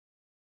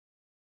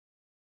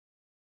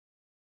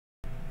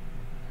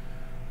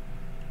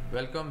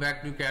Welcome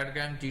back to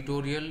CAD/CAM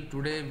tutorial.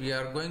 Today we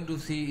are going to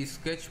see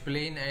sketch,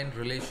 plane and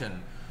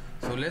relation.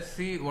 So let's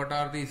see what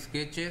are the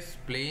sketches,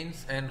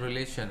 planes and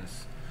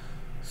relations.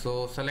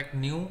 So select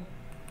new.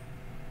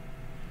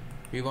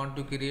 We want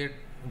to create,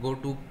 go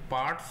to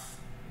parts.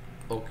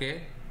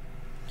 Okay.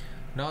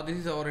 Now this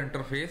is our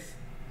interface.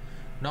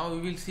 Now we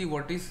will see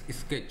what is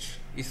sketch.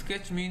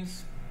 Sketch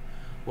means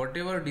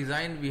whatever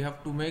design we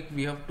have to make,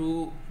 we have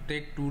to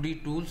take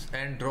 2D tools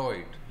and draw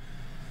it.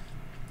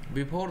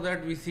 Before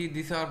that we see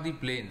these are the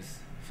planes: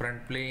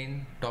 front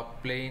plane, top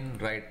plane,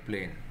 right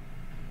plane.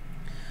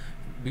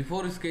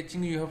 Before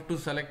sketching you have to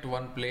select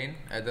one plane,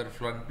 either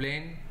front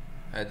plane,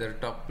 either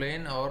top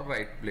plane or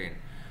right plane,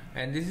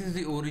 and this is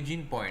the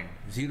origin point,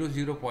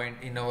 0 point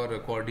in our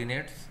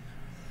coordinates.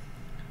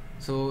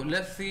 So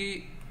let's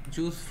see,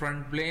 choose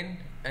front plane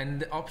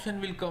and the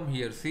option will come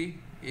here. See,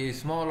 a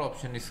small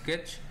option is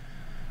sketch.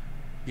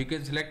 You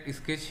can select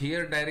sketch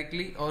here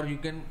directly or you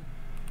can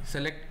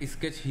select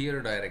sketch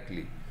here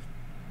directly.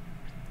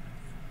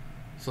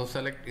 So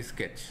select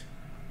sketch.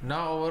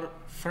 Now our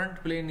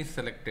front plane is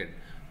selected.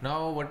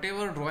 Now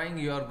whatever drawing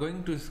you are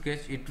going to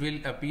sketch, it will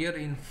appear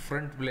in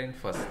front plane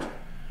first.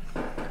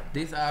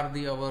 These are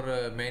the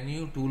our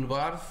menu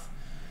toolbars: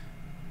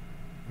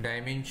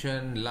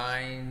 dimension,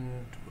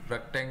 line,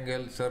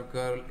 rectangle,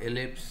 circle,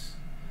 ellipse,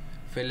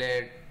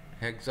 fillet,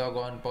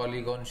 hexagon,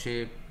 polygon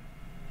shape,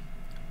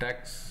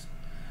 text,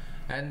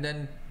 and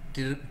then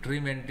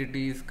trim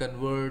entities,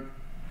 convert,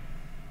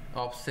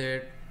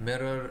 offset,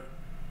 mirror,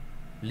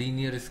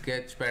 linear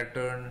sketch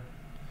pattern,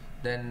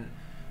 then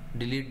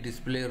delete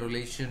display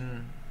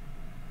relation,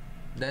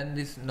 then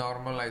this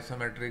normal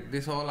isometric.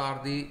 These all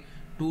are the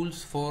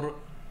tools for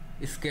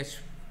sketch.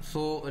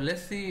 So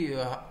let's see,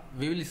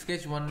 we will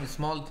sketch one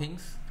small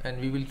things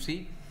and we will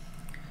see.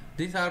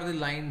 These are the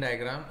line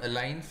diagram,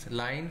 lines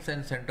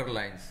and center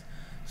lines.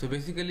 So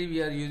basically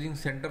we are using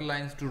center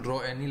lines to draw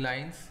any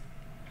lines.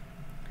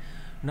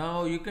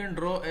 Now you can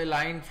draw a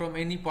line from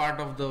any part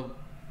of the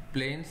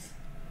planes.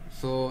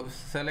 So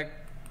select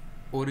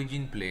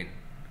origin plane.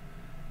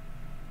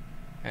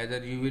 Either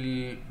you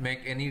will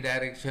make any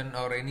direction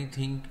or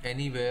anything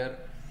anywhere.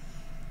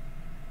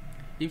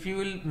 If you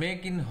will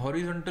make in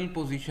horizontal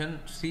position,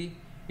 see,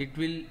 it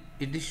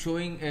is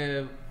showing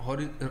a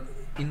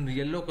in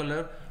yellow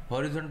color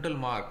horizontal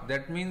mark.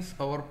 That means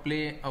our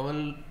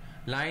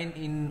line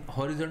in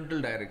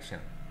horizontal direction.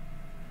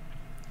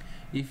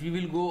 If you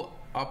will go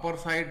upper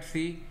side,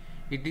 see,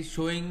 it is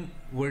showing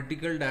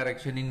vertical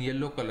direction in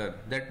yellow color.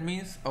 That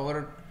means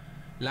our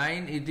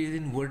line, it is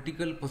in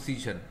vertical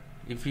position.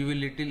 If you will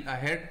little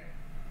ahead,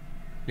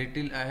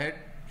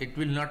 it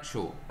will not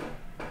show.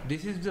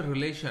 This is the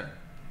relation.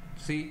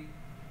 See,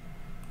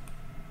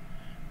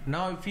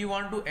 now if you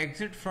want to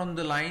exit from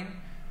the line,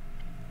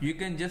 you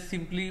can just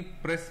simply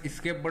press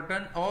escape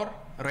button or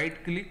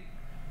right click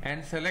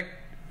and select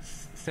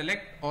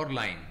or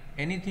line,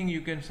 anything you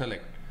can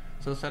select.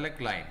 So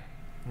select line.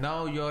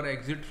 Now your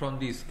exit from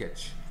the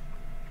sketch.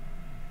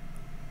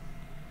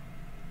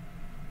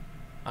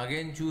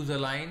 Again choose a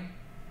line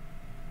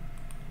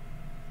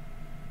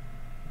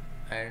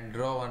and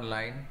draw one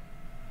line,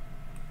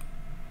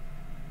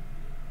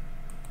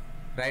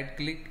 right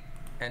click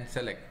and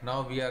select.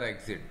 Now we are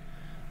exit.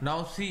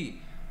 Now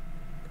see,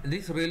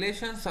 these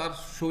relations are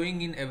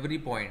showing in every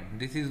point.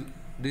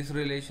 This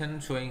relation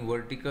showing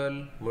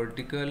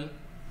vertical,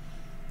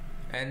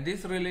 and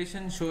this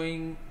relation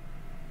showing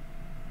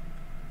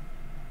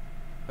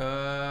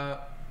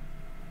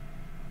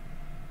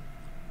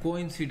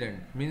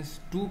coincident, means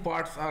two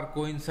parts are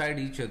coincide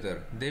each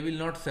other, they will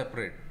not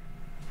separate.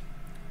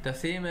 The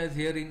same as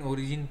here in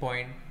origin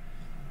point.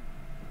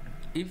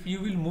 If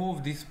you will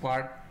move this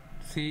part,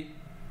 see,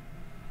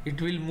 it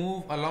will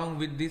move along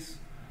with this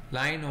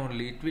line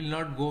only, it will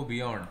not go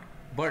beyond.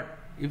 But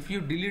if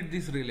you delete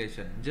this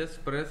relation,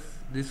 just press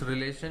this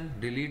relation,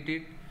 delete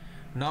it.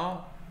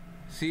 Now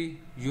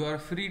see, you are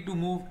free to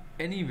move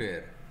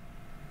anywhere.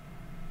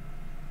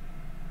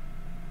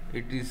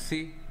 It is,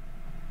 see,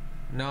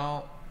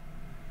 now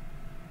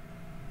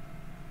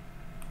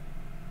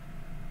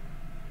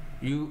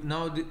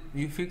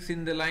you fix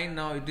in the line.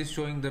 Now it is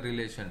showing the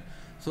relation.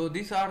 So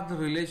these are the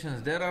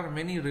relations. There are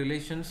many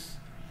relations.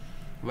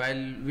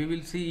 While we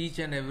will see each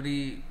and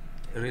every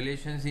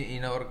relations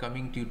in our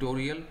coming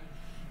tutorial.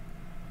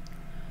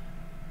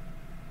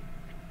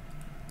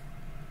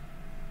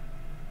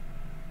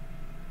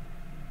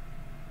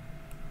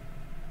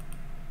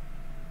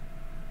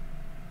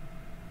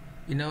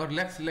 In our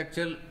next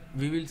lecture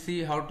we will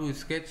see how to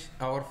sketch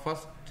our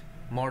first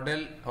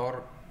model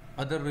or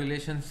other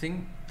relations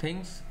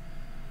things.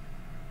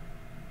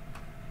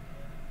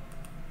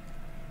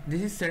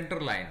 This is center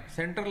line.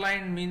 Center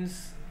line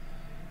means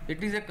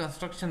it is a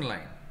construction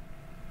line.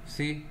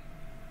 See,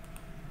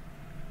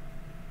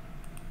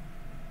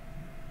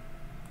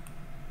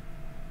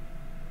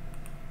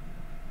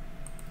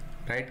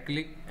 right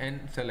click and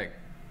select,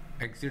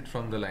 exit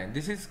from the line.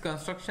 This is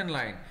construction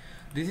line.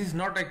 This is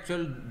not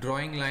actual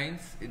drawing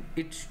lines.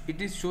 It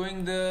is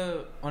showing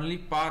the only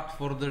path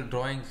for the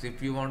drawings.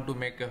 If you want to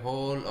make a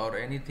hole or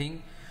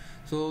anything,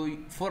 So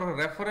for a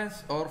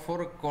reference or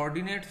for a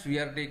coordinates we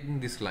are taking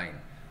this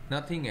line,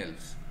 nothing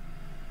else.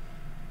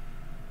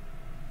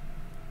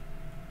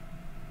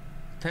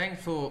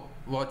 Thanks for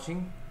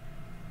watching.